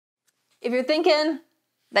If you're thinking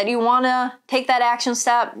that you want to take that action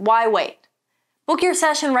step, why wait? Book your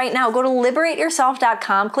session right now. Go to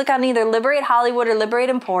liberateyourself.com, click on either Liberate Hollywood or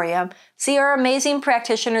Liberate Emporium, see our amazing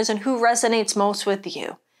practitioners and who resonates most with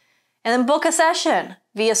you. And then book a session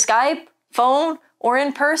via Skype, phone, or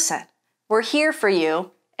in person. We're here for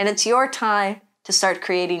you, and it's your time to start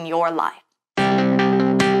creating your life.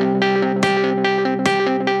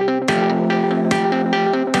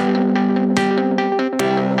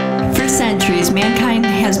 For centuries, mankind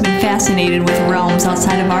has been fascinated with realms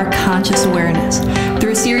outside of our conscious awareness.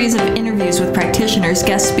 Through a series of interviews with practitioners,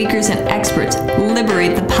 guest speakers, and experts,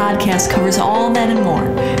 Liberate the Podcast covers all that and more.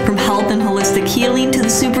 From health and holistic healing to the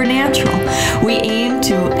supernatural, we aim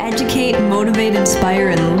to educate, motivate, inspire,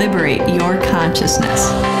 and liberate your consciousness.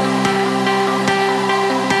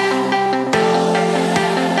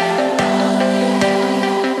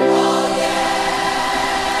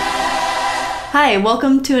 Hi,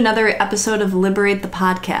 welcome to another episode of Liberate the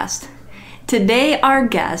Podcast. Today our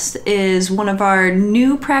guest is one of our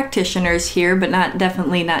new practitioners here, but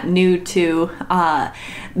definitely not new to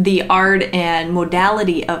the art and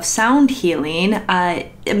modality of sound healing.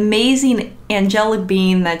 Amazing angelic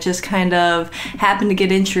being that just kind of happened to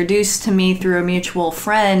get introduced to me through a mutual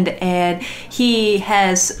friend, and he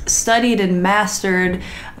has studied and mastered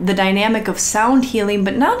the dynamic of sound healing,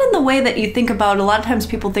 but not in the way that you think about. A lot of times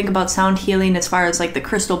people think about sound healing as far as like the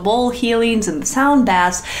crystal bowl healings and the sound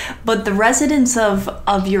baths, but the resonance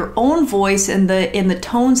of your own voice and the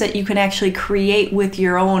tones that you can actually create with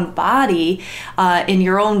your own body, in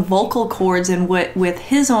your own vocal cords, and with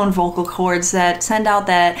his own vocal cords that send out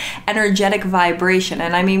that energetic vibration.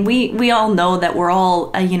 And I mean, we all know that we're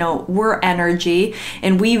all, we're energy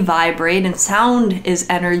and we vibrate, and sound is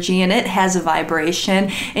energy and it has a vibration.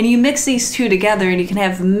 And you mix these two together and you can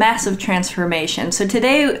have massive transformation. So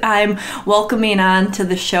today I'm welcoming on to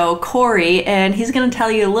the show Corey, and he's going to tell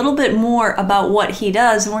you a little bit more about what he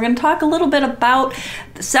does. And we're going to talk a little bit about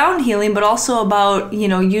the sound healing, but also about,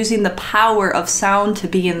 using the power of sound to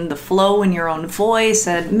be in the flow in your own voice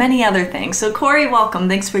and many other things. So Corey, welcome.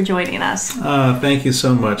 Thanks for joining us. Thank you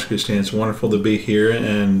so much, Christine. It's wonderful to be here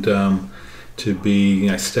and to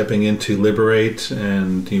be stepping into Liberate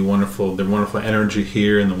and the wonderful energy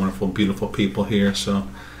here and the wonderful, beautiful people here. So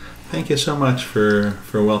thank you so much for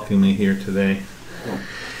welcoming me here today.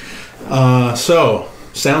 So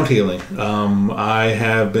sound healing. I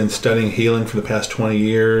have been studying healing for the past 20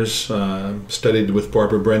 years. Studied with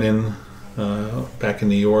Barbara Brennan back in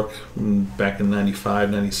New York back in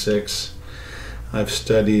 95, 96. I've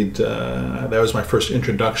studied, that was my first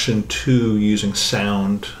introduction to using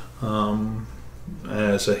sound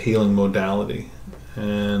as a healing modality,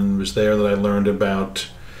 and it was there that I learned about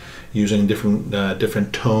using different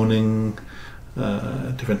toning,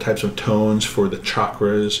 different types of tones for the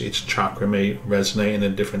chakras. Each chakra may resonate in a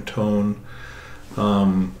different tone.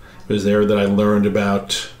 It was there that I learned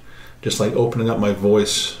about just like opening up my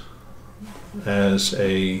voice as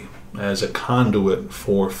a conduit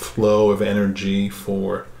for flow of energy,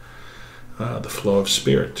 for the flow of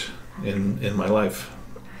spirit in my life.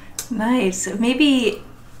 Nice. Maybe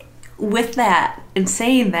with that and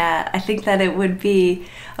saying that, I think that it would be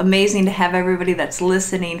amazing to have everybody that's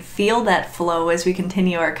listening feel that flow as we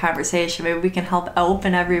continue our conversation. Maybe we can help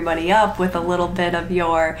open everybody up with a little bit of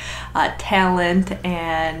your talent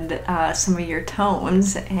and some of your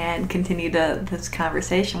tones and continue this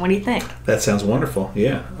conversation. What do you think? That sounds wonderful.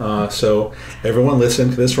 Yeah. So everyone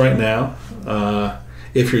listening to this right now,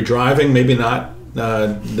 if you're driving, maybe not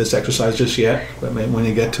this exercise just yet, but maybe when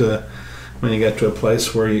you get to a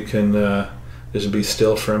place where you can just be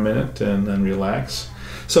still for a minute and then relax.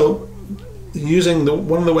 So using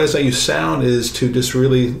one of the ways I use sound is to just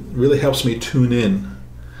really helps me tune into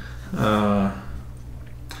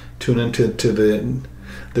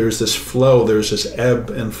there's this flow, there's this ebb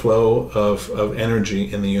and flow of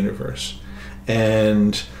energy in the universe.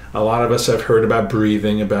 And a lot of us have heard about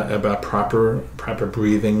breathing, about proper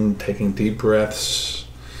breathing, taking deep breaths.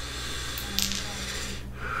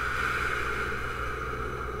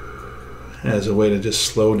 As a way to just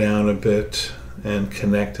slow down a bit and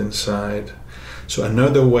connect inside. So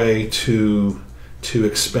another way to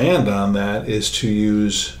expand on that is to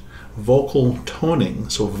use vocal toning,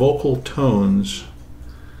 so vocal tones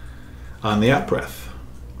on the out breath.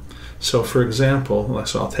 So for example,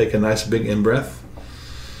 I'll take a nice big in breath.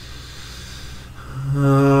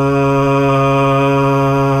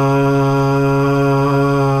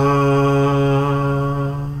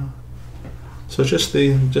 So just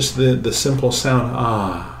the simple sound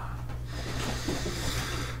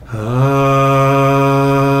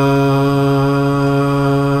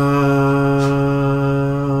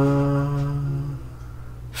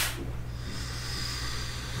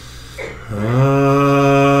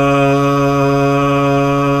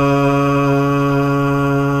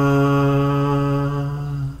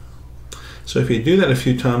if you do that a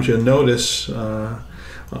few times, you'll notice,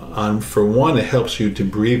 for one, it helps you to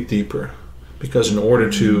breathe deeper. Because in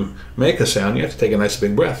order to make a sound, you have to take a nice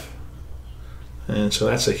big breath. And so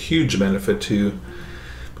that's a huge benefit too,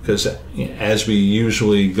 because as we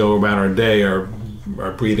usually go about our day, our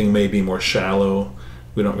breathing may be more shallow.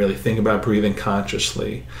 We don't really think about breathing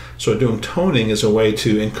consciously. So doing toning is a way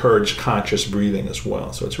to encourage conscious breathing as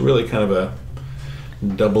well. So it's really kind of a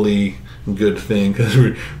doubly good thing, because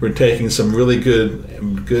we're taking some really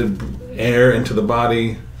good air into the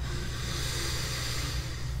body.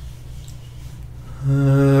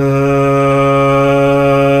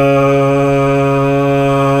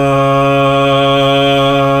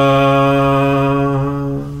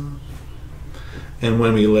 And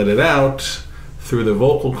when we let it out through the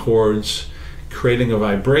vocal cords, creating a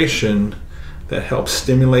vibration that helps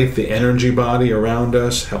stimulate the energy body around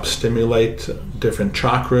us, helps stimulate different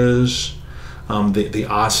chakras. The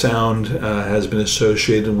ah sound has been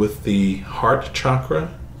associated with the heart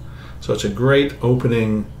chakra. So it's a great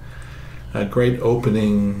opening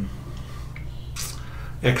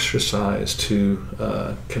exercise to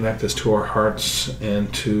connect us to our hearts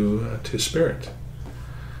and to spirit.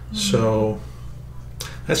 So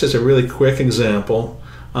that's just a really quick example.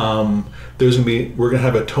 We're gonna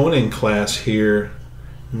have a toning class here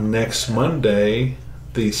next Monday,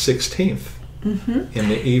 the 16th, in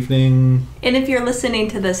the evening. And if you're listening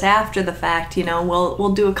to this after the fact,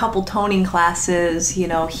 we'll do a couple toning classes,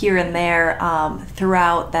 here and there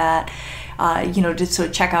throughout that. Just so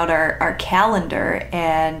check out our calendar,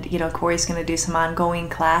 and Corey's going to do some ongoing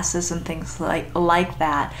classes and things like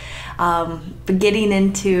that. But getting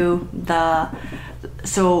into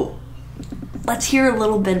so let's hear a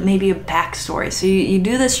little bit, maybe a backstory. So you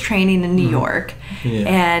do this training in New York,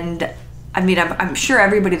 and I'm sure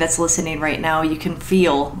everybody that's listening right now, you can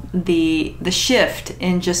feel the shift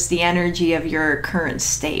in just the energy of your current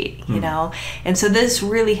state, and so this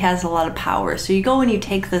really has a lot of power. So you go and you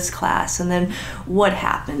take this class, and then what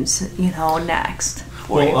happens, next?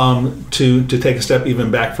 Well, to take a step even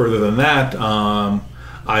back further than that,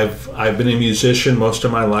 I've been a musician most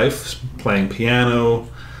of my life, playing piano,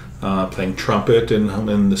 playing trumpet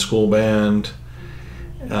in the school band.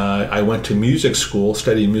 I went to music school,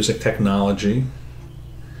 studied music technology,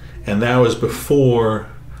 and that was before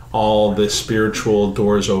all the spiritual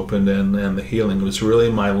doors opened and the healing. It was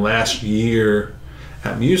really my last year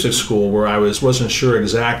at music school where I wasn't sure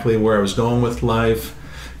exactly where I was going with life,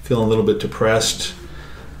 feeling a little bit depressed.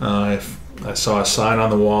 I saw a sign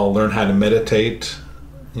on the wall, learn how to meditate,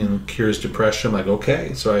 cures depression. I'm like,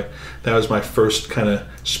 okay. So that was my first kind of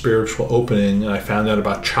spiritual opening. I found out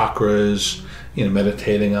about chakras,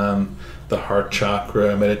 meditating on the heart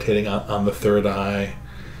chakra, meditating on the third eye,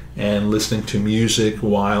 and listening to music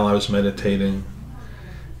while I was meditating.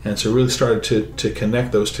 And so really started to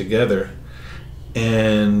connect those together.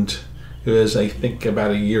 And it was, I think,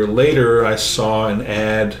 about a year later, I saw an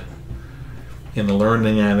ad in the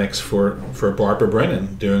Learning Annex for Barbara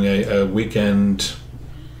Brennan doing a weekend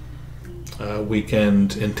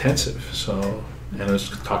intensive. So, and it was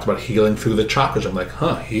talked about healing through the chakras. I'm like,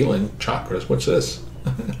 healing chakras, what's this?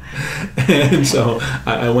 And so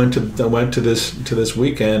I went to this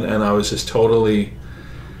weekend, and I was just totally,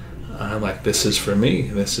 I'm like, this is for me,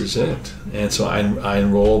 this is it. And so I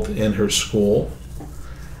enrolled in her school,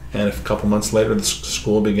 and a couple months later the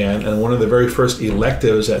school began, and one of the very first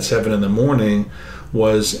electives at 7 a.m.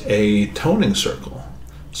 was a toning circle.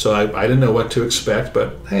 So I didn't know what to expect,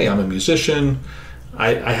 but hey, I'm a musician.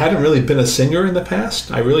 I hadn't really been a singer in the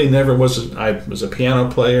past. I really never was. I was a piano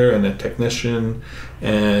player and a technician,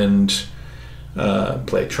 and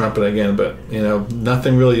played trumpet again, but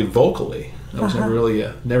nothing really vocally. I was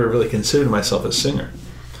never really considered myself a singer.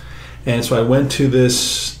 And so I went to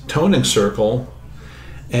this toning circle,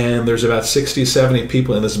 and there's about 60, 70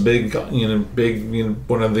 people in this big,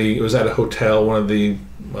 it was at a hotel, one of the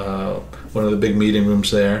big meeting rooms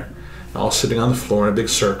there, all sitting on the floor in a big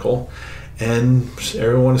circle. And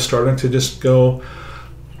everyone is starting to just go,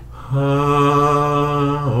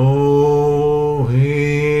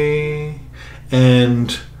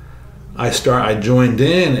 and I joined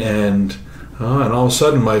in, and all of a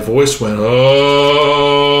sudden my voice went,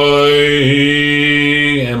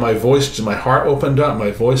 and my heart opened up, my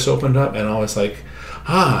voice opened up, and I was like,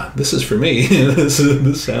 this is for me. This is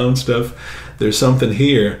the sound stuff. There's something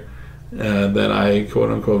here that I, quote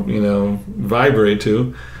unquote, vibrate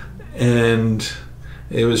to. And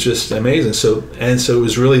it was just amazing. So it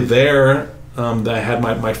was really there that I had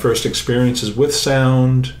my first experiences with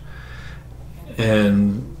sound,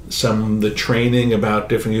 and the training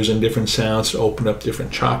about using different sounds to open up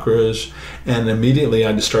different chakras, and immediately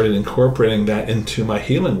I just started incorporating that into my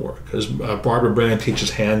healing work, because Barbara Brennan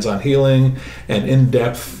teaches hands-on healing and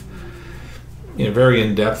in-depth, very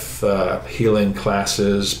in-depth healing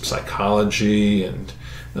classes, psychology and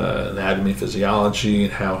anatomy, physiology,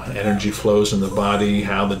 and how energy flows in the body,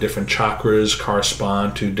 how the different chakras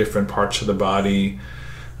correspond to different parts of the body,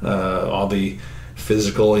 all the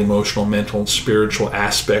physical, emotional, mental, and spiritual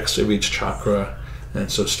aspects of each chakra,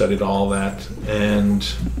 and so studied all that,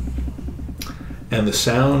 and the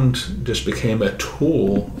sound just became a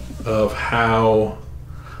tool of how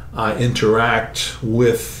I interact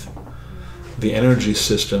with the energy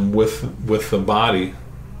system, with the body,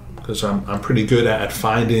 because I'm pretty good at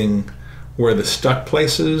finding where the stuck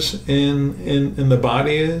places in the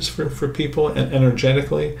body is for people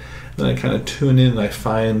energetically, and I kind of tune in and I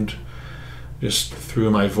find just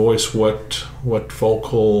through my voice what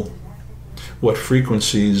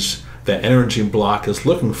frequencies that energy block is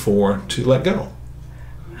looking for to let go.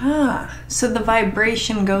 So the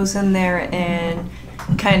vibration goes in there and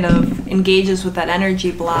kind of engages with that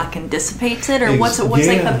energy block and dissipates it, or what's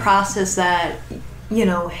like the process that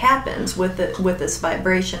happens with this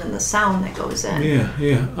vibration and the sound that goes in?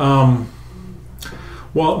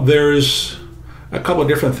 Well, there's a couple of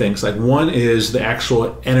different things. Like, one is the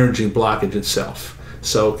actual energy blockage itself.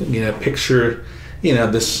 So picture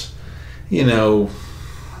this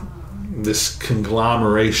this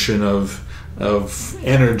conglomeration of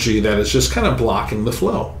energy that is just kind of blocking the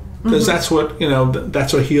flow, because that's what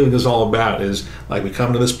healing is all about. Is like, we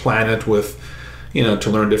come to this planet with to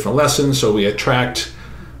learn different lessons, so we attract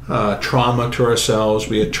trauma to ourselves,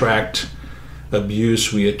 we attract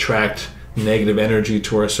abuse, we attract negative energy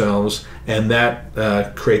to ourselves, and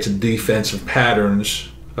that creates defensive patterns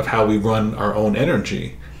of how we run our own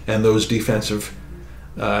energy, and those defensive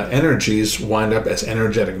energies wind up as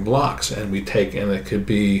energetic blocks, and it could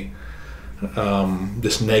be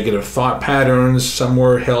just negative thought patterns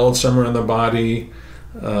somewhere in the body,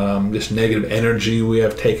 this negative energy we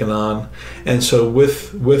have taken on. And so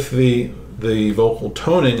with the vocal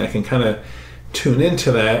toning, I can kind of tune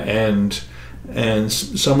into that, and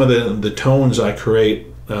some of the tones I create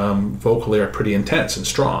vocally are pretty intense and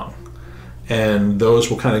strong, and those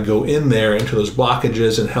will kind of go in there into those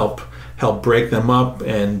blockages and help break them up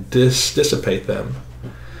and dissipate them.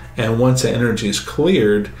 And once the energy is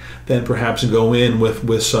cleared, then perhaps go in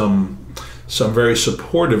with some very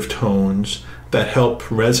supportive tones that help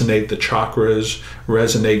resonate the chakras,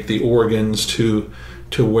 resonate the organs to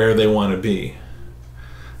where they want to be.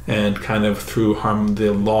 And kind of through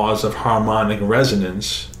the laws of harmonic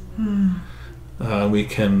resonance, we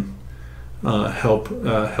can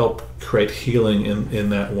help create healing in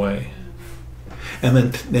that way.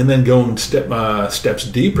 And then going steps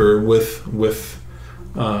deeper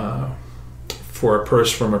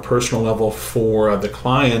from a personal level for the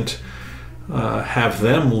client, have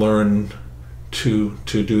them learn to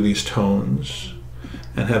do these tones,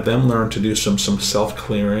 and have them learn to do some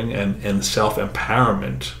self-clearing and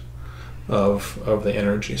self-empowerment of the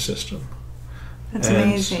energy system. That's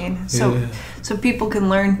amazing. So people can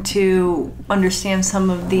learn to understand some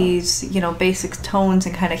of these, basic tones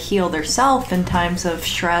and kind of heal themselves in times of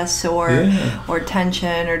stress or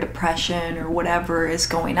tension or depression or whatever is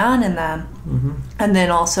going on in them. Mm-hmm. And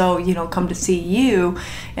then also, come to see you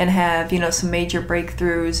and have, some major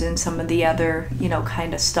breakthroughs in some of the other,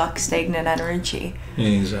 kind of stuck, stagnant energy.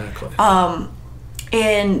 Exactly.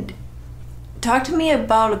 And talk to me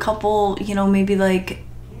about a couple, maybe like,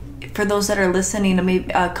 for those that are listening, maybe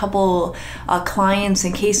a couple clients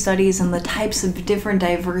and case studies and the types of different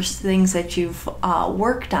diverse things that you've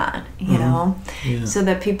worked on, so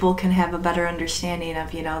that people can have a better understanding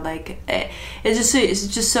of, it's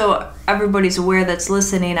just so everybody's aware that's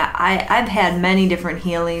listening. I've had many different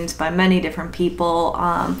healings by many different people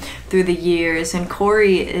through the years, and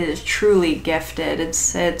Corey is truly gifted.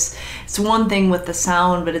 It's one thing with the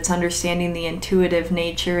sound, but it's understanding the intuitive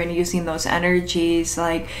nature and using those energies,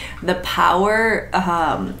 like the power.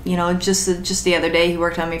 Just the other day he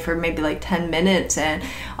worked on me for maybe like 10 minutes, and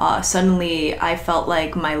suddenly I felt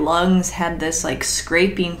like my lungs had this like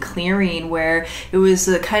scraping, clearing, where it was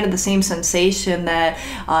kind of the same sensation that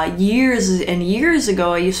years and years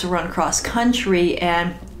ago I used to run cross country,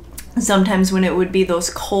 and sometimes when it would be those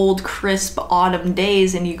cold, crisp autumn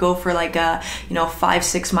days and you go for like a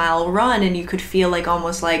 5-6 mile run, and you could feel like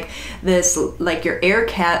almost like this, like your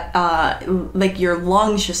like your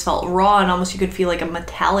lungs just felt raw, and almost you could feel like a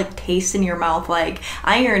metallic taste in your mouth like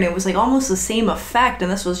iron. It was like almost the same effect,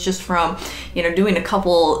 and this was just from doing a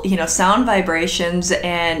couple sound vibrations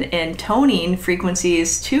and toning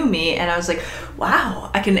frequencies to me, and I was like, wow,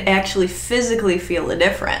 I can actually physically feel a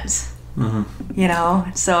difference.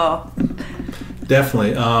 So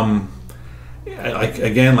definitely.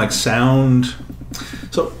 Like sound.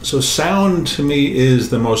 So sound to me is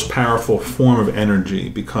the most powerful form of energy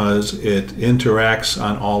because it interacts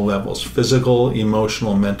on all levels: physical,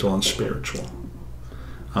 emotional, mental, and spiritual.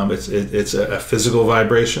 It's a physical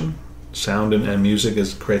vibration. Sound and music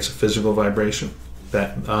creates a physical vibration.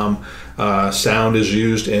 That sound is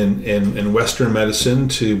used in Western medicine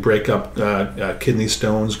to break up kidney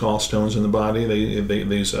stones, gallstones in the body.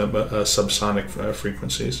 These subsonic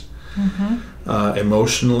frequencies. Mm-hmm.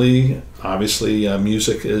 Emotionally, obviously,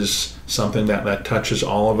 music is something that touches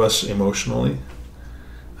all of us emotionally,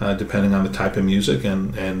 depending on the type of music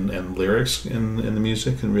and lyrics in the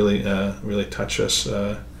music, can really touch us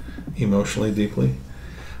emotionally deeply.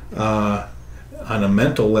 On a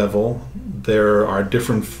mental level, there are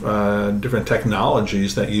different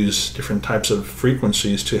technologies that use different types of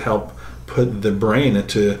frequencies to help put the brain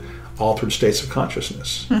into altered states of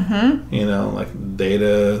consciousness. Mm-hmm. Like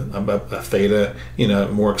theta,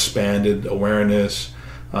 more expanded awareness,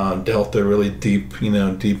 delta, really deep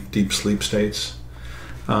sleep states.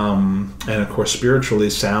 And of course, spiritually,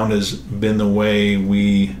 sound has been the way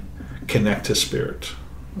we connect to spirit.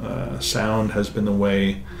 Sound has been the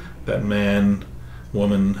way that man,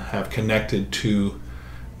 woman have connected to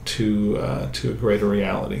a greater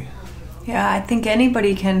reality. Yeah, I think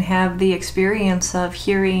anybody can have the experience of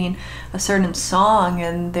hearing a certain song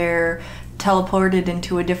and they're teleported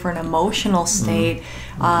into a different emotional state.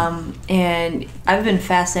 Mm-hmm. And I've been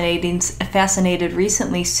fascinated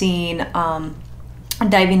recently seeing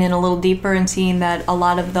diving in a little deeper and seeing that a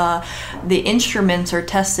lot of the instruments are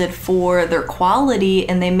tested for their quality,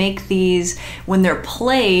 and they make these when they're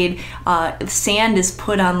played, sand is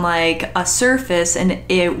put on like a surface, and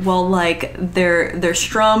it will, like they're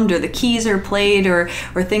strummed or the keys are played or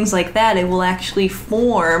things like that, it will actually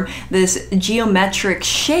form this geometric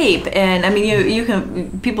shape. And I mean, you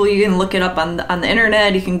can look it up on the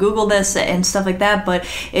internet, you can Google this and stuff like that, but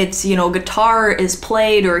it's, guitar is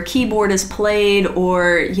played or a keyboard is played or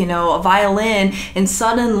a violin, and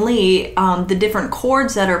suddenly the different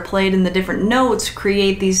chords that are played and the different notes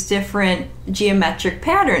create these different geometric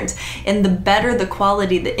patterns. And the better the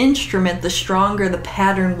quality of the instrument, the stronger the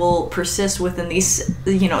pattern will persist within these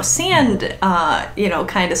sand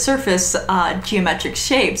kind of surface geometric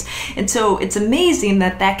shapes. And so it's amazing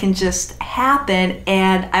that can just happen.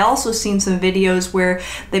 And I also seen some videos where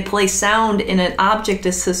they play sound in an object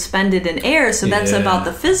is suspended in air, so that's about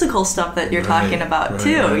the physical stuff that you're talking about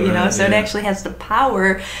too. So it actually has the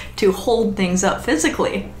power to hold things up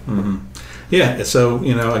physically. Mm-hmm. Yeah, so,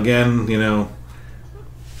 again,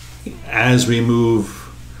 as we move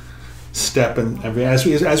as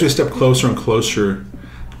we step closer and closer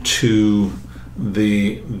to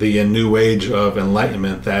the new age of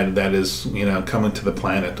enlightenment that is, coming to the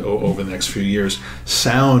planet over the next few years,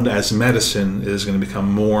 sound as medicine is going to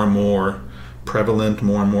become more and more prevalent,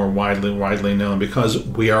 more and more widely known, because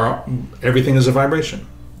everything is a vibration.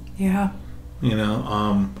 Yeah. We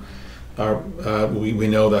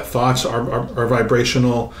know that thoughts are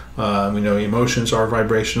vibrational. We know emotions are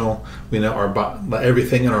vibrational. We know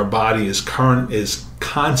everything in our body is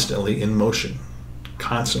constantly in motion,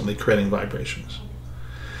 constantly creating vibrations.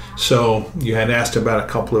 So you had asked about a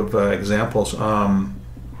couple of examples. Years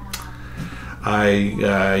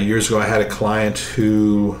ago I had a client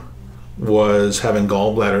who was having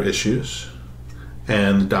gallbladder issues,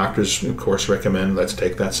 and the doctors, of course, recommend let's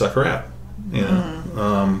take that sucker out.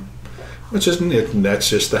 That's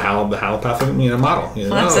just the allopathic model.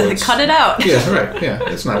 Cut it out. Yeah, right. Yeah,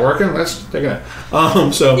 it's not working. Let's take it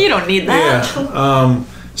out. So you don't need that. Yeah.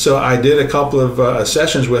 So I did a couple of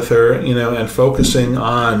sessions with her, and focusing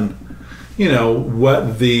on,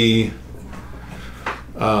 what the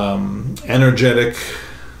energetic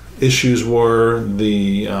issues were,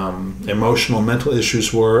 the emotional, mental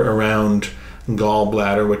issues were around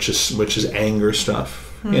gallbladder, which is anger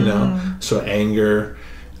stuff. So anger.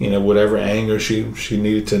 Whatever anger she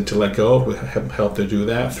needed to let go of, help her do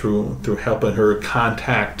that through helping her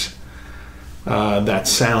contact that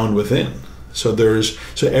sound within. So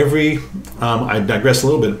every I digress a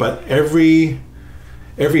little bit, but every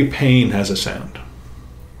pain has a sound.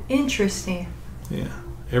 Interesting. Yeah,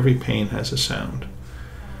 Every pain has a sound.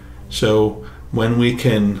 So when we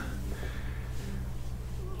can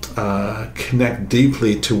connect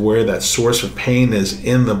deeply to where that source of pain is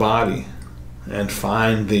in the body, and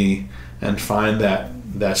find that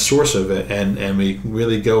source of it, and we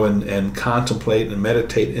really go and contemplate and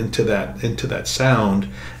meditate into that sound,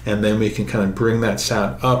 and then we can kind of bring that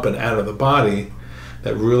sound up and out of the body.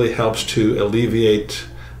 That really helps to alleviate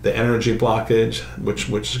the energy blockage, which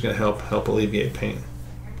is going to help alleviate pain.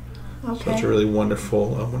 Okay. So it's a really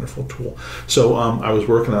wonderful tool. So I was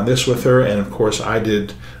working on this with her, and of course I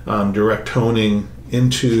did direct toning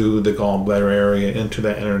into the gallbladder area, into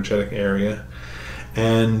that energetic area.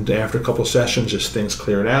 And after a couple of sessions, just things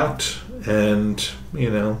cleared out, and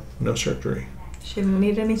no surgery. She didn't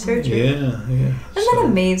need any surgery. Yeah. Isn't that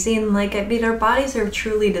amazing? Like, I mean, our bodies are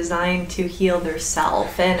truly designed to heal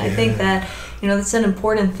themselves, and I think that that's an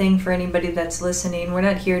important thing for anybody that's listening. We're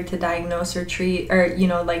not here to diagnose or treat, or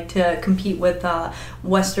like to compete with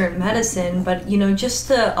Western medicine, but just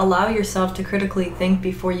to allow yourself to critically think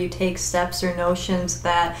before you take steps or notions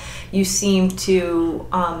that you seem to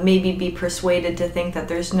maybe be persuaded to think that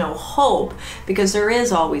there's no hope, because there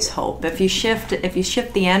is always hope. If you shift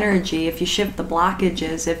the energy, if you shift the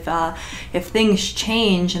blockages, if things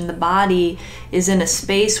change and the body is in a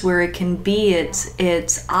space where it can be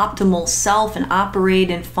its optimal self and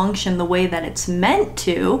operate and function the way that it's meant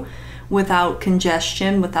to, without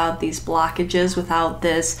congestion, without these blockages, without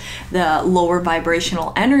the lower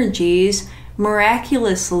vibrational energies,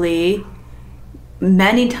 miraculously,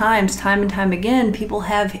 many times, time and time again, people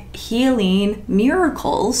have healing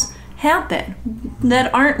miracles happen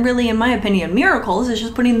that aren't really, in my opinion, miracles. It's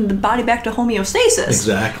just putting the body back to homeostasis.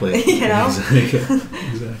 Exactly.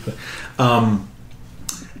 Exactly.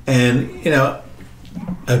 And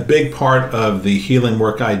a big part of the healing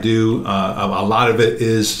work I do, a lot of it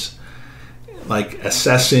is like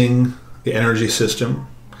assessing the energy system,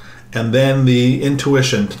 and then the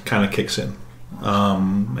intuition kind of kicks in.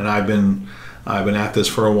 And I've been at this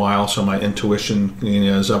for a while, so my intuition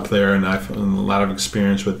is up there, and I've a lot of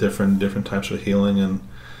experience with different types of healing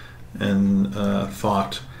and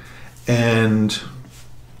thought. And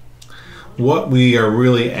what we are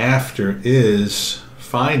really after is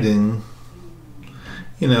finding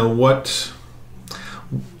what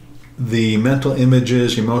the mental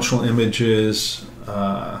images, emotional images,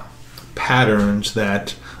 patterns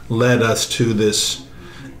that led us to this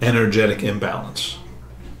energetic imbalance.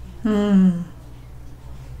 And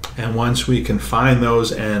once we can find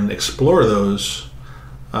those and explore those,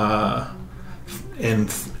 and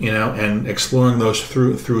exploring those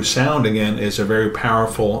through sound again is a very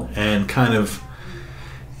powerful and kind of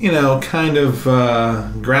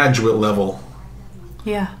graduate level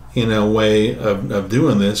way of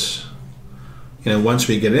doing this. Once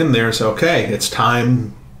we get in there, it's okay, it's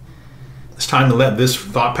time to let this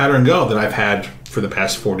thought pattern go that I've had for the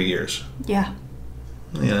past 40 years. Yeah.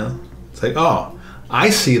 It's like, oh, I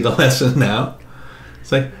see the lesson now.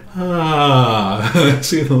 It's like, I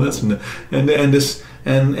see the lesson, and it's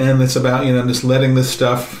about just letting this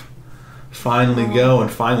stuff finally go, and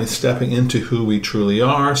finally stepping into who we truly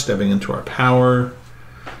are, stepping into our power,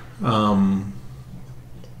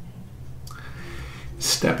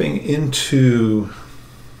 stepping into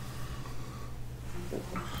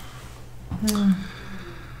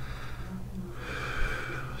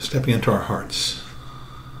our hearts,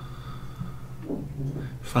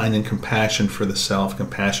 finding compassion for the self,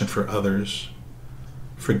 compassion for others,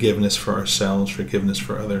 forgiveness for ourselves, forgiveness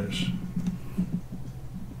for others.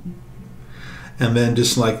 And then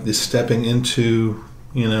just stepping into,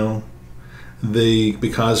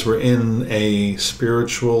 because we're in a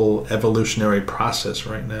spiritual evolutionary process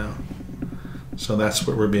right now. So that's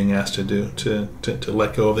what we're being asked to do, to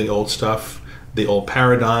let go of the old stuff, the old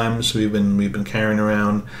paradigms we've been carrying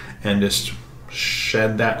around, and just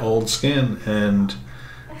shed that old skin and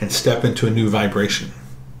step into a new vibration,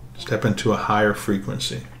 step into a higher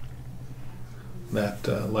frequency that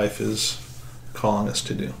life is calling us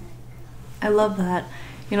to do. I love that.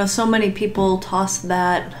 So many people toss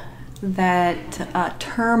that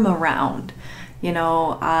term around.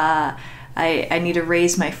 I need to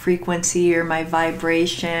raise my frequency or my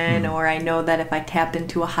vibration, or I know that if I tap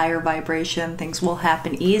into a higher vibration, things will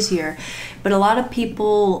happen easier. But a lot of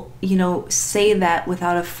people, say that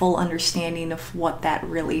without a full understanding of what that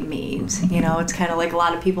really means. It's kind of like a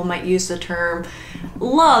lot of people might use the term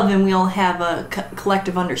love, and we all have a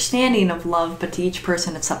collective understanding of love, but to each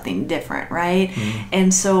person it's something different, right?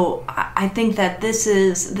 And so I think that this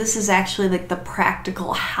is actually like the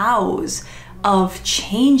practical hows of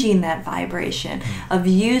changing that vibration, of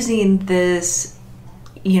using this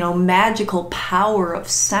magical power of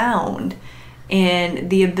sound and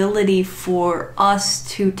the ability for us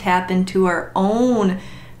to tap into our own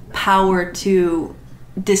power to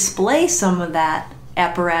display some of that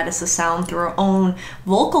apparatus of sound through our own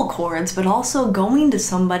vocal cords, but also going to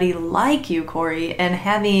somebody like you, Corey, and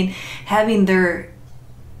having their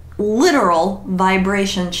literal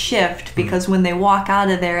vibration shift, because when they walk out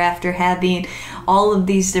of there after having all of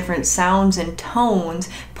these different sounds and tones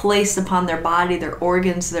placed upon their body, their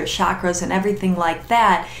organs, their chakras, and everything like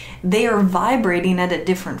that, they are vibrating at a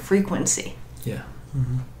different frequency. Yeah.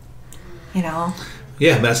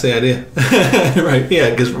 Yeah, that's the idea. Right.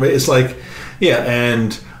 Yeah, because it's like,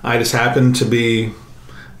 and I just happen to be,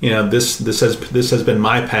 this has been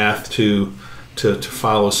my path to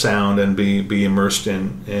follow sound and be immersed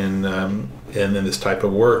in this type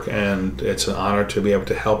of work, and it's an honor to be able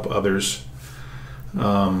to help others,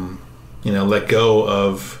 let go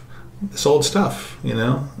of this old stuff,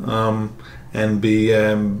 and be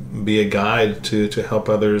a guide to help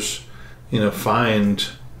others, find,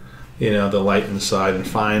 the light inside and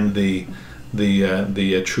find the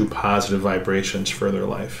true positive vibrations for their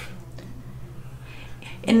life.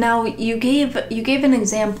 And now you gave an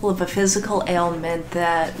example of a physical ailment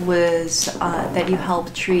that was that you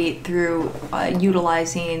helped treat through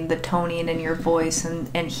utilizing the toning in your voice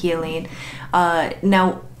and healing.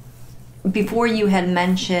 Now, before you had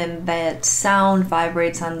mentioned that sound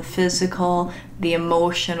vibrates on the physical, the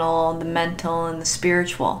emotional, the mental, and the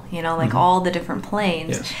spiritual, all the different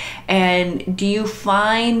planes. Yes. And do you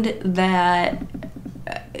find that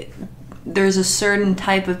there's a certain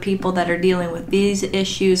type of people that are dealing with these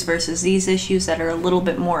issues versus these issues that are a little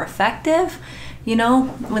bit more effective?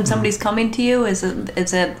 When somebody's coming to you, is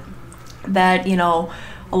it that,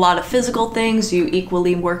 a lot of physical things, you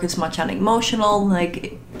equally work as much on emotional,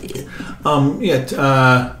 like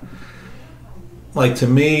to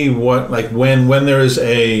me, when there is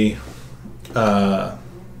a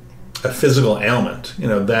physical ailment,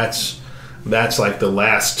 that's like the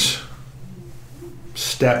last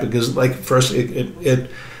step, because first it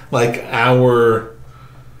our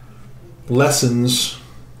lessons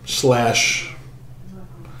 /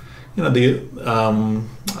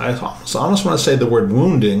 I almost want to say the word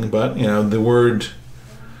wounding, but the word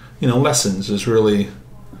lessons is really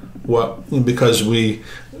because we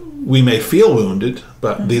may feel wounded,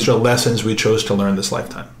 but these are lessons we chose to learn this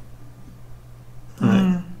lifetime.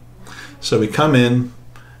 Right? So we come in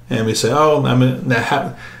and we say,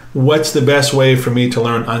 what's the best way for me to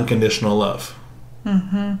learn unconditional love?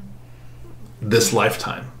 This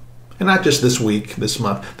lifetime. And not just this week, this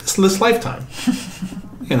month, this lifetime.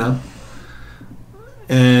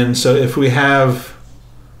 And so if we have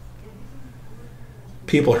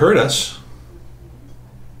people hurt us,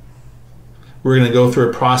 we're going to go through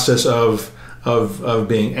a process of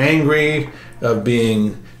being angry, of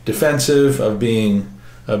being defensive, of being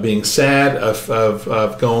sad,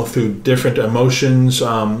 of going through different emotions,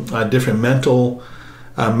 different mental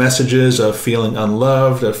messages of feeling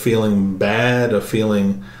unloved, of feeling bad, of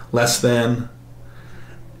feeling less than.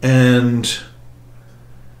 And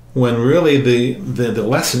when really the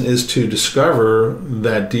lesson is to discover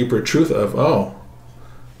that deeper truth of,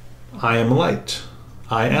 I am light,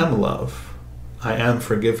 I am love, I am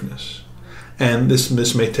forgiveness. And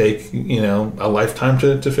this may take, a lifetime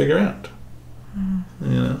to figure out.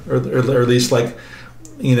 Or at least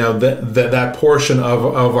that portion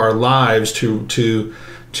of our lives to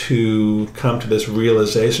come to this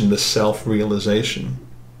realization, this self-realization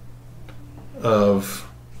of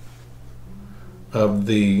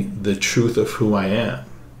the truth of who I am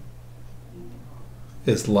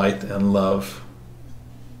is light and love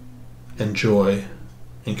and joy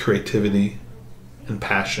and creativity and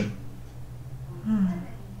passion.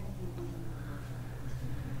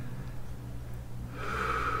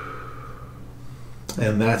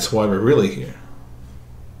 And that's why we're really here.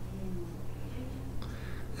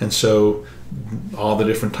 And so all the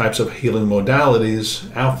different types of healing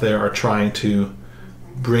modalities out there are trying to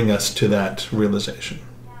bring us to that realization.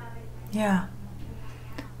 Yeah.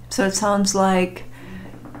 So it sounds like,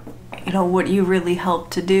 what you really help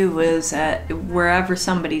to do is wherever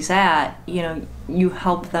somebody's at, you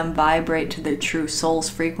help them vibrate to their true soul's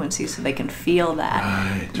frequency so they can feel that.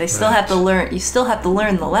 Right, they still have to learn. You still have to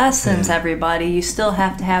learn the lessons, everybody. You still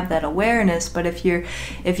have to have that awareness. But if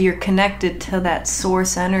you're connected to that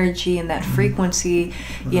source energy and that frequency,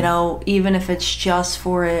 even if it's just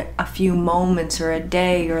for a few moments or a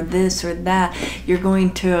day or this or that, you're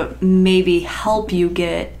going to maybe help you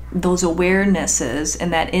get those awarenesses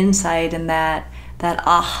and that insight and that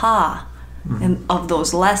aha of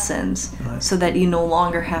those lessons, so that you no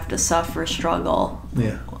longer have to suffer, struggle,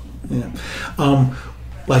 Yeah.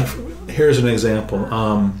 Like, here's an example.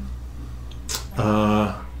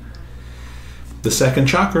 The second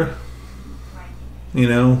chakra.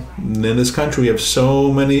 In this country, we have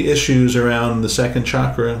so many issues around the second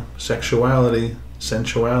chakra: sexuality,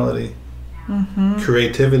 sensuality,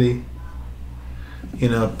 creativity.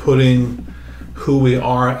 Putting who we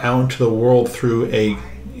are out into the world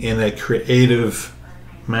in a creative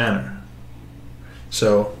manner.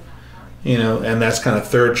 So, and that's kind of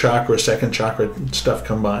third chakra, second chakra stuff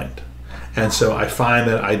combined. And so I find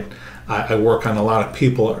that I work on a lot of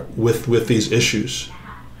people with these issues.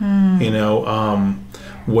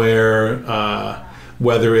 Where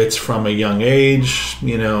whether it's from a young age,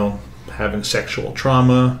 having sexual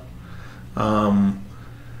trauma,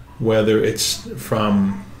 whether it's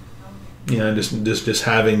from just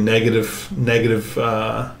having negative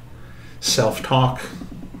self-talk,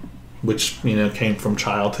 which came from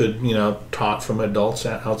childhood, taught from adults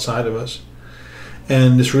outside of us,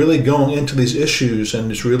 and just really going into these issues and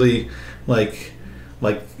just really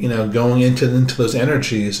going into those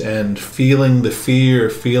energies and feeling the fear,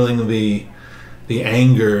 feeling the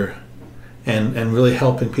anger, and really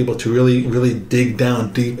helping people to really dig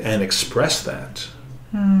down deep and express that,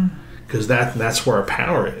 because that's where our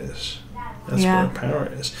power is. That's where our power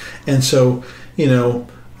is. And so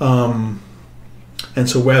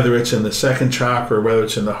whether it's in the second chakra, or whether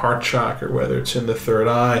it's in the heart chakra, or whether it's in the third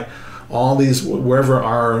eye, all these, wherever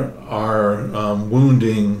our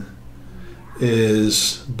wounding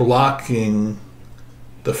is blocking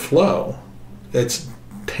the flow, it's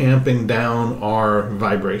tamping down our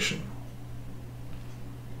vibration.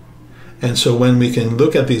 And so when we can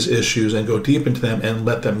look at these issues and go deep into them and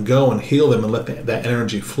let them go and heal them and let that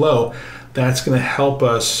energy flow, that's going to help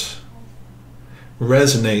us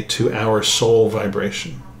resonate to our soul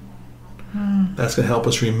vibration. That's going to help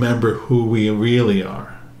us remember who we really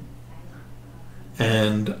are.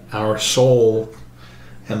 And our soul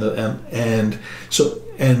is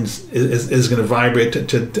going to vibrate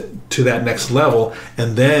to that next level,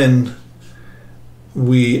 and then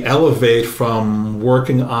we elevate from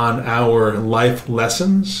working on our life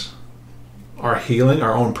lessons, our healing,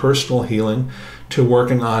 our own personal healing, to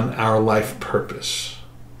working on our life purpose.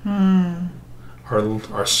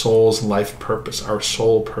 Our soul's life purpose, our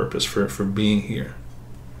soul purpose for being here.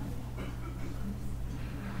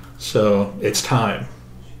 So it's time.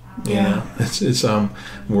 It's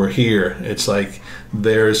we're here. It's like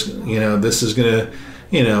there's this is gonna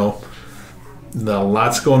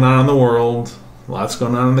lots going on in the world, lots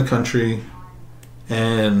going on in the country,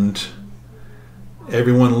 and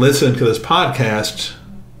everyone listening to this podcast,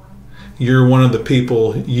 you're one of the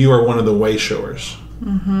people. You are one of the way showers.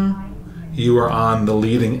 You are on the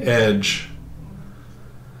leading edge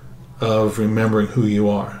of remembering who you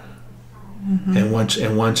are. And once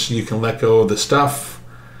you can let go of the stuff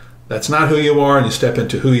that's not who you are, and you step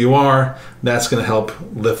into who you are, that's going to help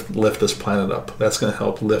lift this planet up. That's going to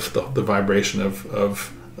help lift the vibration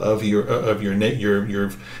of your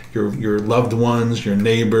loved ones, your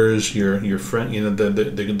neighbors, your friend,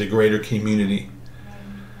 the greater community.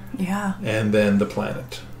 Yeah. And then the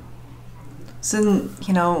planet. So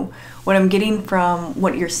what I'm getting from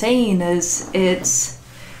what you're saying is it's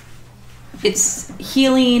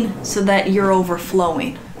healing so that you're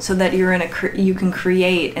overflowing, so that you're you can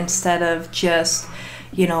create, instead of just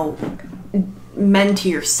meant to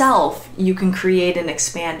yourself, you can create and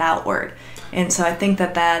expand outward. And so I think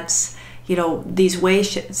that's these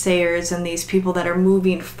waysayers and these people that are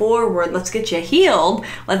moving forward, let's get you healed,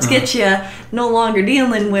 let's get you no longer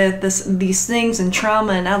dealing with these things and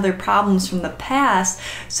trauma and other problems from the past,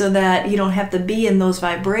 so that you don't have to be in those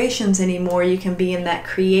vibrations anymore. You can be in that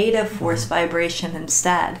creative force vibration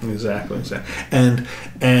instead. Exactly. And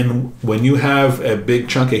when you have a big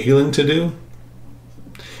chunk of healing to do,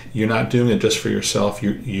 you're not doing it just for yourself.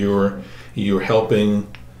 You're helping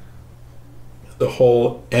the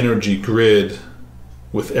whole energy grid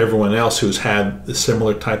with everyone else who's had the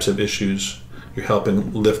similar types of issues. You're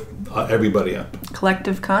helping lift everybody up.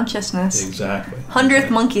 Collective consciousness. Exactly. 100th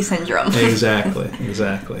monkey syndrome. Exactly.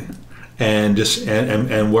 And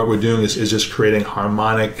and what we're doing is just creating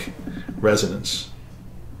harmonic resonance.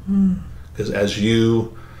 Because as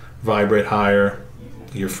you vibrate higher,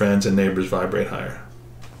 your friends and neighbors vibrate higher.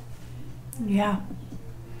 Yeah.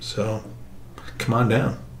 So, come on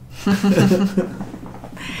down.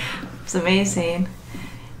 It's amazing.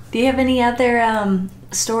 Do you have any other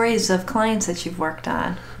stories of clients that you've worked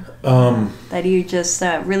on that you just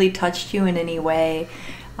really touched you in any way,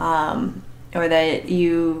 or that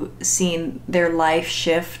you seen their life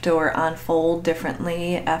shift or unfold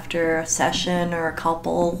differently after a session or a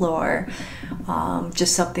couple, or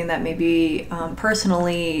just something that maybe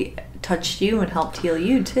personally touched you and helped heal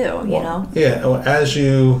you too, you know? Yeah, well, as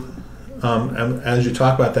you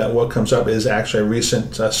talk about that, what comes up is actually a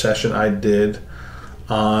recent session I did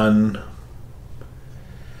on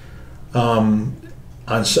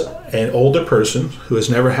an older person who has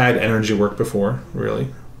never had energy work before, really.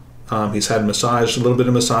 He's had massage, a little bit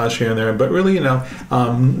of massage here and there, but really, not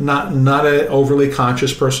an overly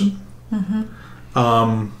conscious person.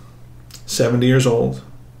 70 years old.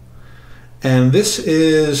 And this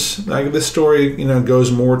is, like, this story,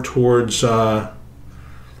 goes more towards, the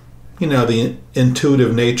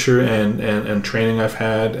intuitive nature and training I've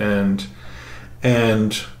had,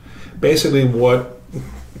 and basically what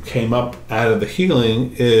came up out of the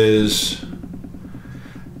healing is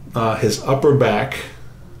his upper back,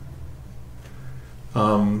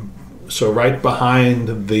 so right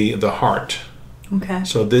behind the heart. Okay.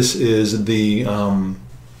 So this is the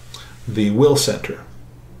will center.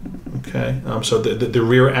 Okay. So the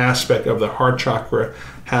rear aspect of the heart chakra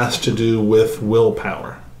has to do with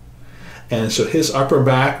willpower, and so his upper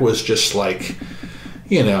back was just like,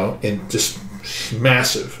 and just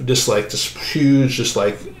massive, just huge, just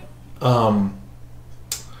like out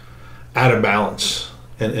of balance,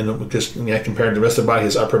 and just compared to the rest of the body,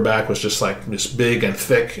 his upper back was just big and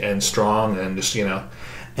thick and strong, and just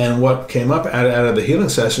and what came up out of the healing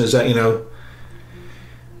session is that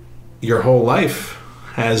your whole life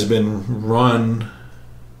has been run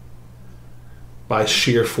by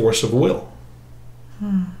sheer force of will.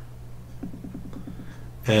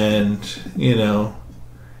 And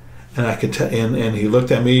and I could tell, and he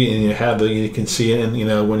looked at me, and you can see it,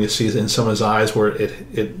 and when you see it in someone's eyes where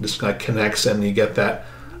it just like connects, and you get that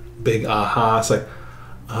big aha. It's like,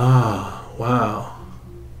 wow.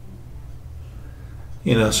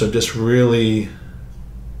 So just really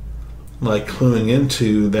like cluing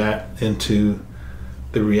into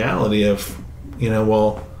the reality of,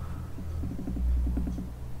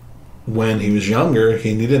 when he was younger,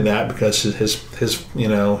 he needed that because his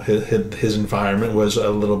environment was a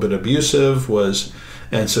little bit abusive,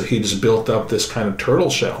 and so he just built up this kind of turtle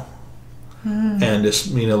shell, and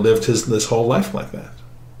just lived this whole life like that.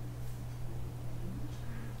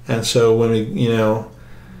 And so when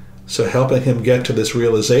so helping him get to this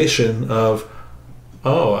realization of,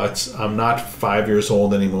 I'm not 5 years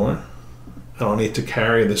old anymore. I don't need to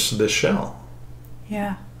carry this shell.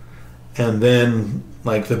 Yeah. And then,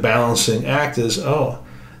 like, the balancing act is,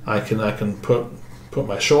 I can put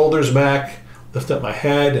my shoulders back, lift up my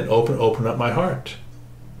head, and open up my heart,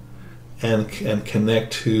 and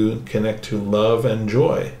connect to love and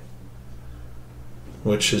joy,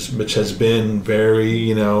 which has been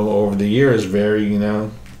very, over the years, very,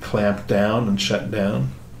 clamped down and shut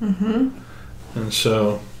down. And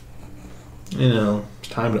so, it's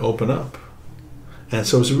time to open up. And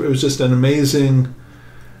so it was just an amazing,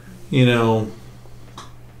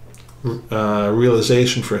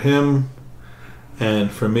 realization for him, and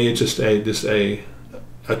for me, just a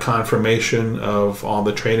confirmation of all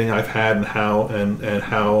the training I've had, and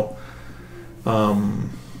how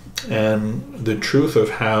and the truth of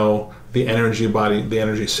how the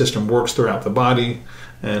energy system works throughout the body,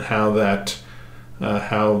 and how that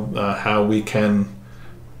how we can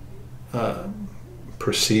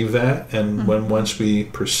perceive that, and once we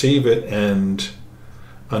perceive it and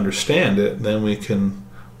understand it, then we can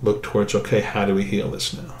look towards, okay, how do we heal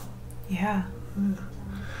this now? Yeah.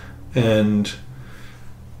 And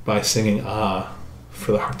by singing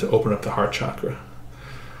for the heart, to open up the heart chakra,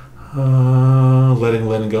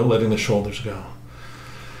 letting go, letting the shoulders go.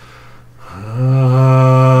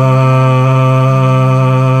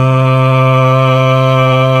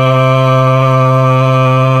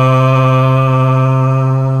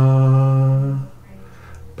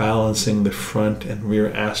 Balancing the front and rear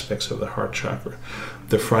aspects of the heart chakra.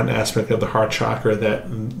 The front aspect of the heart chakra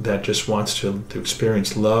that just wants to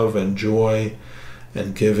experience love and joy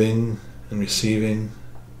and giving and receiving.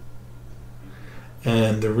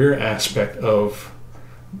 And the rear aspect of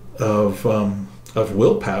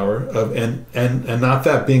willpower, and not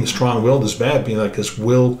that being strong-willed is bad, being like this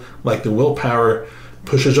will, like the willpower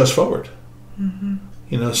pushes us forward.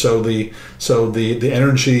 So the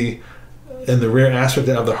energy in the rear aspect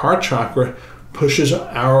of the heart chakra pushes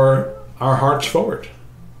our hearts forward,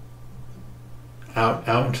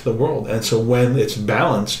 out into the world. And so when it's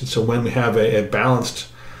balanced, so when we have a balanced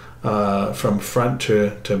from front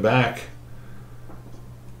to back,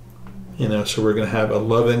 so we're going to have a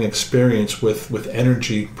loving experience with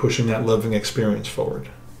energy pushing that loving experience forward.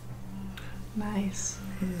 Nice.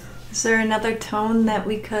 Is there another tone that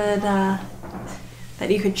we could that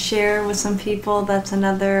you could share with some people? That's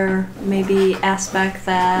another maybe aspect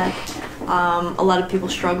that a lot of people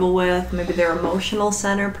struggle with. Maybe their emotional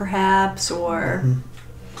center, perhaps, or... Mm-hmm.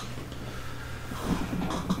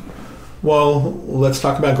 Well, let's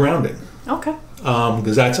talk about grounding. Okay.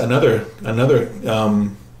 Because that's another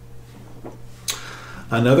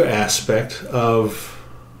aspect of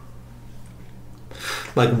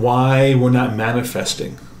like why we're not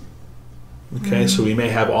manifesting. Okay, so we may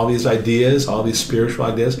have all these ideas, all these spiritual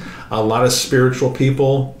ideas. A lot of spiritual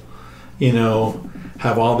people,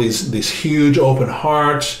 have all these huge open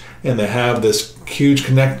hearts, and they have this huge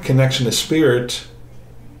connection to spirit,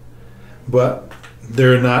 but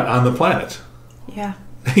they're not on the planet. Yeah.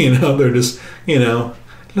 They're just, la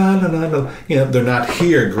la la la. They're not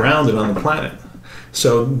here, grounded on the planet.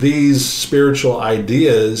 So these spiritual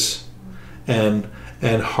ideas and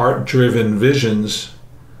heart-driven visions,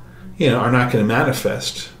 are not going to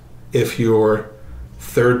manifest if your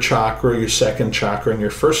third chakra, your second chakra, and your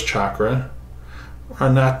first chakra are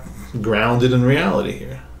not grounded in reality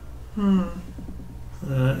here.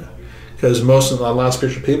 Because a lot of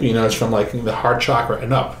spiritual people, it's from like the heart chakra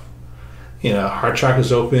and up. Heart chakra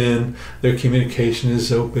is open, their communication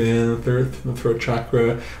is open, the throat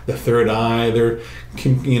chakra, the third eye, they're,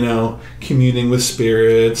 communing with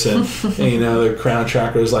spirits, and, their crown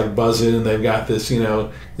chakra is like buzzing, and they've got this,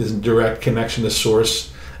 this direct connection to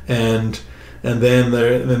source, and then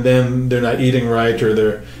they're not eating right, or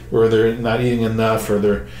they're not eating enough, or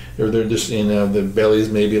they're just, the belly's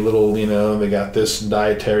maybe a little, they got this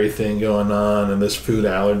dietary thing going on and this food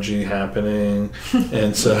allergy happening.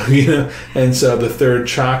 And so, the third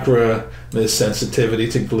chakra, this sensitivity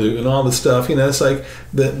to gluten, all the stuff, it's like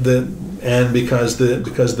because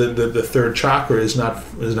the third chakra is not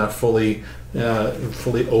fully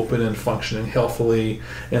open and functioning healthily,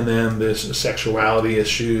 and then there's sexuality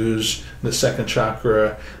issues, the second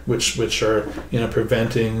chakra, which are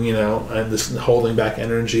preventing and this holding back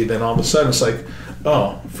energy. Then all of a sudden it's like,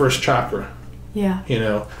 first chakra. Yeah.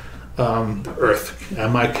 Earth.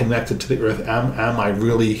 Am I connected to the earth? Am I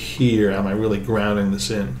really here? Am I really grounding this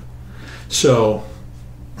in? So,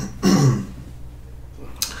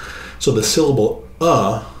 so the syllable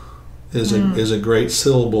is a great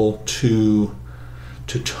syllable to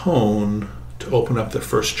tone, to open up the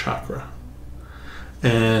first chakra,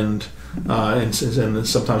 and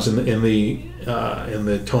sometimes in the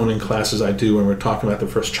toning classes I do when we're talking about the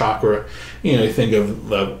first chakra, you think of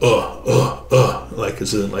like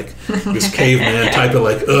is it like this caveman type of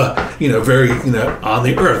like very on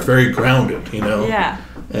the earth, very grounded, Yeah.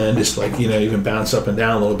 and just like even bounce up and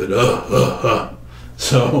down a little bit,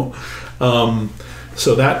 So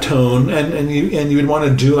that tone, and you would want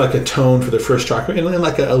to do like a tone for the first chakra, and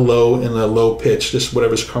like a low pitch, just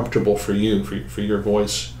whatever's comfortable for you, for your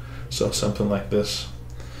voice. So something like this.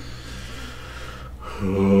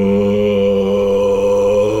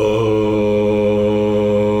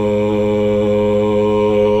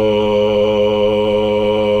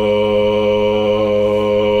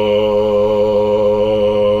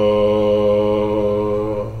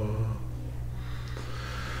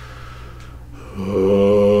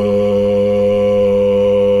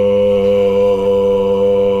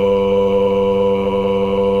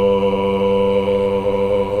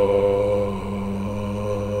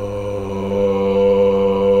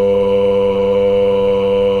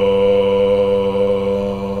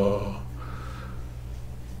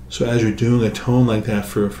 So as you're doing a tone like that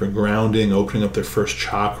for grounding, opening up the first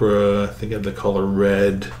chakra, think of the color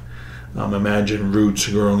red. Imagine roots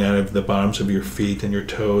growing out of the bottoms of your feet and your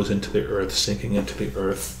toes into the earth, sinking into the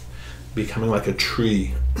earth, becoming like a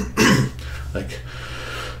tree. Like,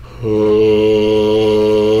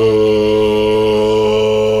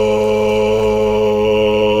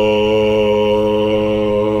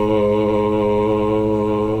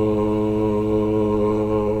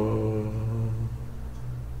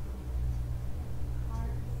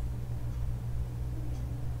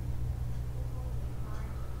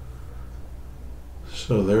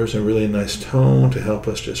 so there's a really nice tone to help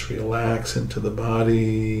us just relax into the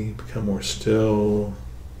body, become more still,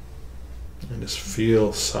 and just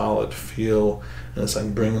feel solid, and it's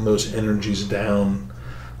like bringing those energies down,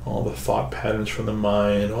 all the thought patterns from the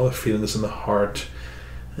mind, all the feelings in the heart,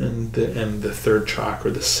 and the third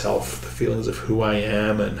chakra, the self, the feelings of who I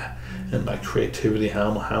am and my creativity,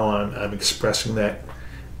 how I'm expressing that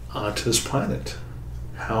onto this planet,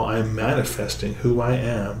 how I'm manifesting who I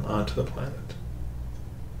am onto the planet.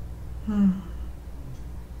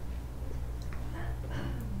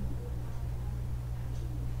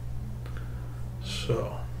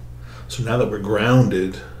 So now that we're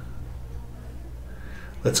grounded,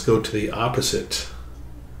 let's go to the opposite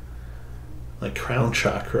like crown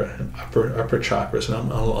chakra and upper chakras,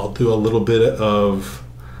 and I'll do a little bit of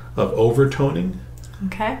overtoning.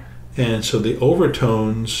 Okay. And so the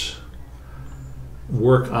overtones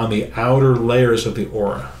work on the outer layers of the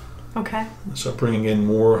aura. Okay. So bringing in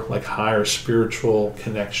more like higher spiritual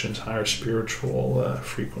connections, higher spiritual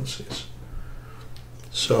frequencies.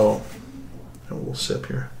 So we'll sip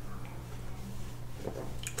here.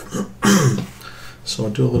 So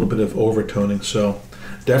I'll do a little bit of overtoning. So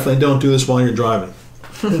definitely don't do this while you're driving.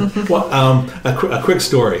 Well, a quick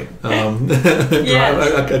story.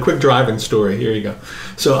 Yes. A quick driving story. Here you go.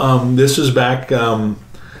 So this was back when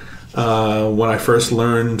I first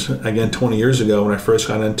learned, again 20 years ago, when I first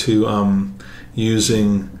got into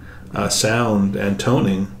using sound and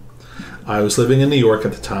toning. I was living in New York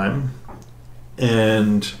at the time,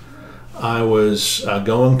 and I was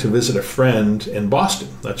going to visit a friend in Boston.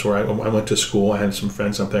 That's where I went to school. I had some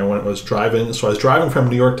friends up there when I was driving. So I was driving from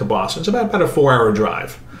New York to Boston. It's about a 4-hour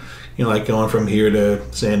drive. You know, like going from here to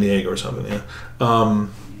San Diego or something. Yeah.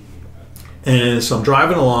 And so I'm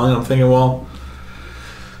driving along, and I'm thinking, well,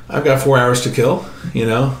 I've got 4 hours to kill. You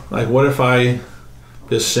know, like what if I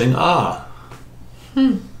just sing ah?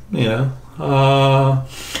 You know,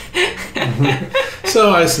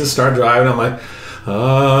 So I just start driving. I'm like,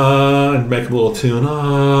 and make a little tune.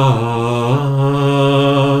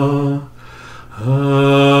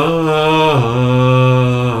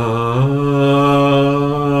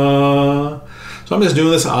 So I'm just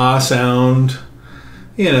doing this sound,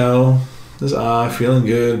 you know, this feeling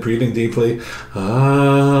good, breathing deeply,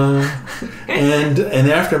 and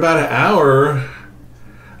after about an hour,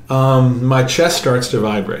 my chest starts to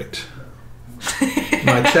vibrate.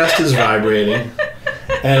 My chest is vibrating.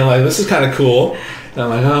 And I'm like, this is kind of cool. And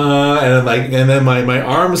I'm like, and then my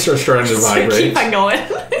arms are starting to vibrate. So keep on going.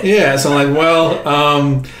 Yeah, so I'm like, well,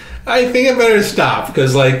 I think I better stop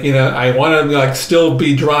because, like, you know, I want to like still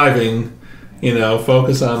be driving, you know,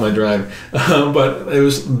 focus on my driving. But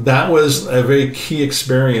that was a very key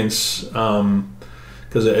experience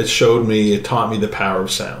because it taught me the power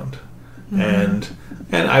of sound, and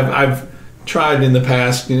I've tried in the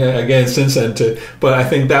past, you know, again since then but I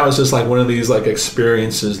think that was just like one of these like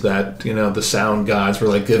experiences that, you know, the sound gods were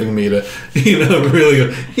like giving me to, you know, really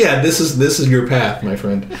go, yeah, this is your path, my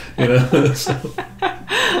friend, you know. So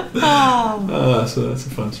that's a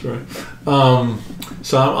fun story.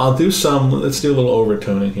 So I'll do let's do a little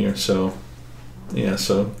overtoning here. So yeah,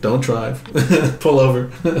 so don't drive, pull over,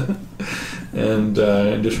 and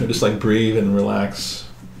just like breathe and relax.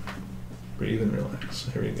 Breathe and relax.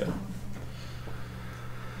 Here we go.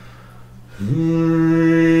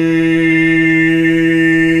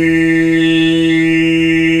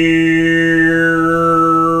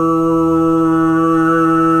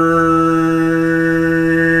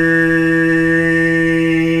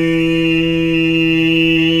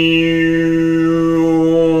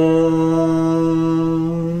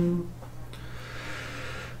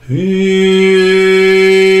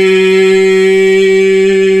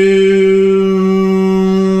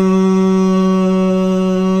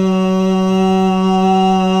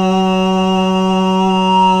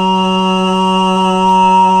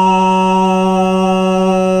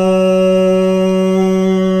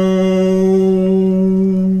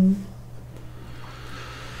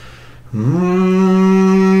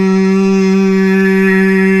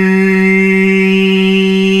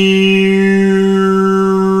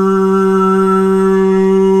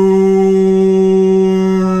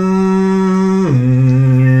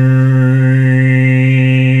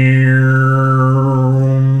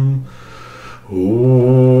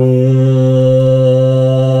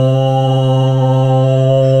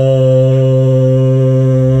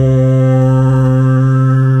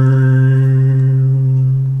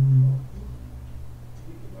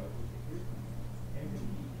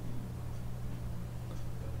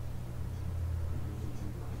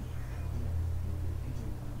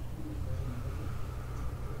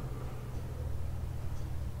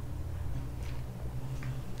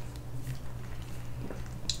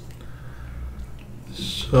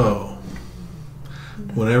 So,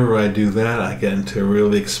 whenever I do that, I get into a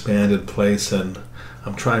really expanded place, and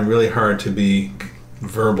I'm trying really hard to be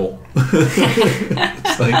verbal.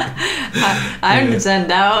 It's like, I'm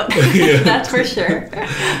zoned out. Yeah. That's for sure.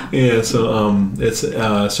 Yeah, so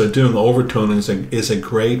so doing overtoning is a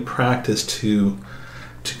great practice to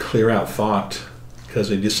clear out thought, because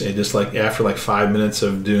it just like after like 5 minutes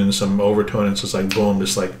of doing some overtoning, it's just like boom,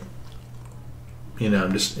 just like, you know,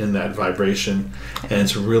 I'm just in that vibration, and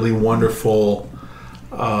it's a really wonderful,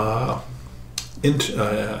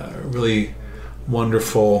 really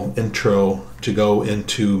wonderful intro to go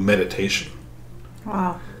into meditation.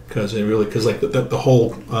 Wow. because like the whole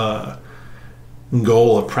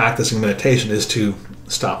goal of practicing meditation is to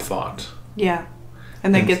stop thought. Yeah.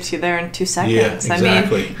 And that gets you there in 2 seconds. Yeah,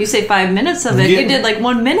 exactly. I mean, you say 5 minutes of it, you did like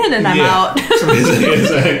 1 minute and I'm out.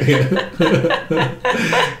 Exactly.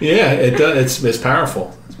 Yeah, it does. It's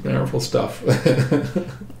powerful. It's powerful stuff.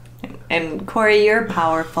 And Corey, you're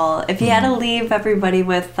powerful. If you had to leave everybody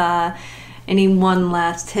with any one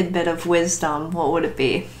last tidbit of wisdom, what would it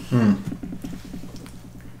be?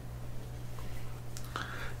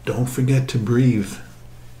 Don't forget to breathe.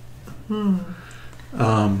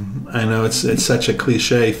 I know it's such a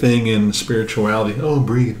cliche thing in spirituality. Oh,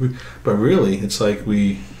 breathe. But really, it's like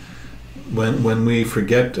when we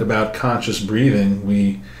forget about conscious breathing,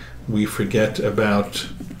 we forget about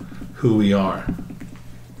who we are.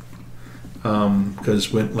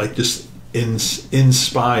 Because when like just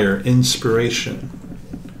inspiration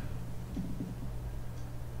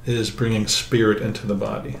is bringing spirit into the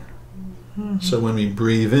body. So when we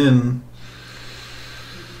breathe in,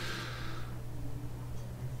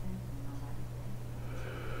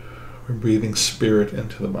 we're breathing spirit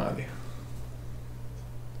into the body.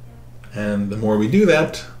 And the more we do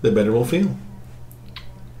that, the better we'll feel.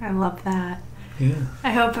 I love that. Yeah.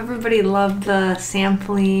 I hope everybody loved the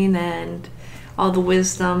sampling and all the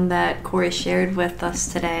wisdom that Corey shared with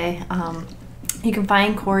us today. You can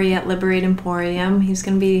find Corey at Liberate Emporium. He's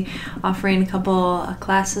going to be offering a couple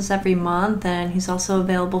classes every month, and he's also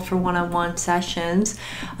available for one-on-one sessions.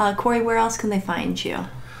 Corey, where else can they find you?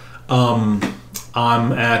 I'm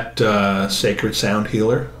at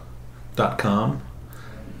sacredsoundhealer.com.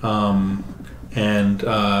 And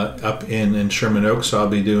up in Sherman Oaks, I'll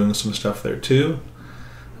be doing some stuff there too.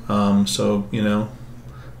 So,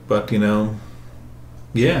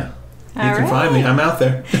 yeah. You can find me. I'm out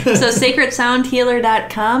there. So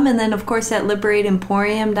sacredsoundhealer.com, and then of course at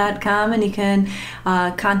liberateemporium.com, and you can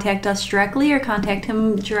contact us directly or contact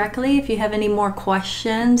him directly if you have any more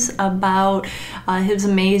questions about his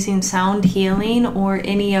amazing sound healing or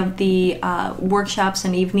any of the workshops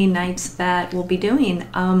and evening nights that we'll be doing.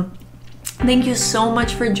 Thank you so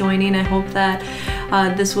much for joining. I hope that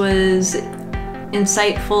this was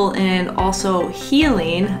insightful and also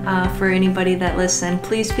healing for anybody that listened.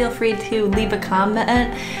 Please feel free to leave a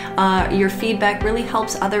comment. Your feedback really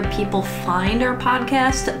helps other people find our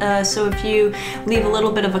podcast. So if you leave a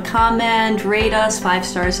little bit of a comment, rate us, 5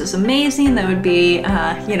 stars is amazing. That would be,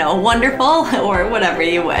 wonderful, or whatever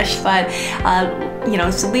you wish. But,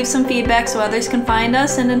 so leave some feedback so others can find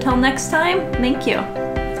us. And until next time, thank you.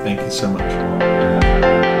 Thank you so much.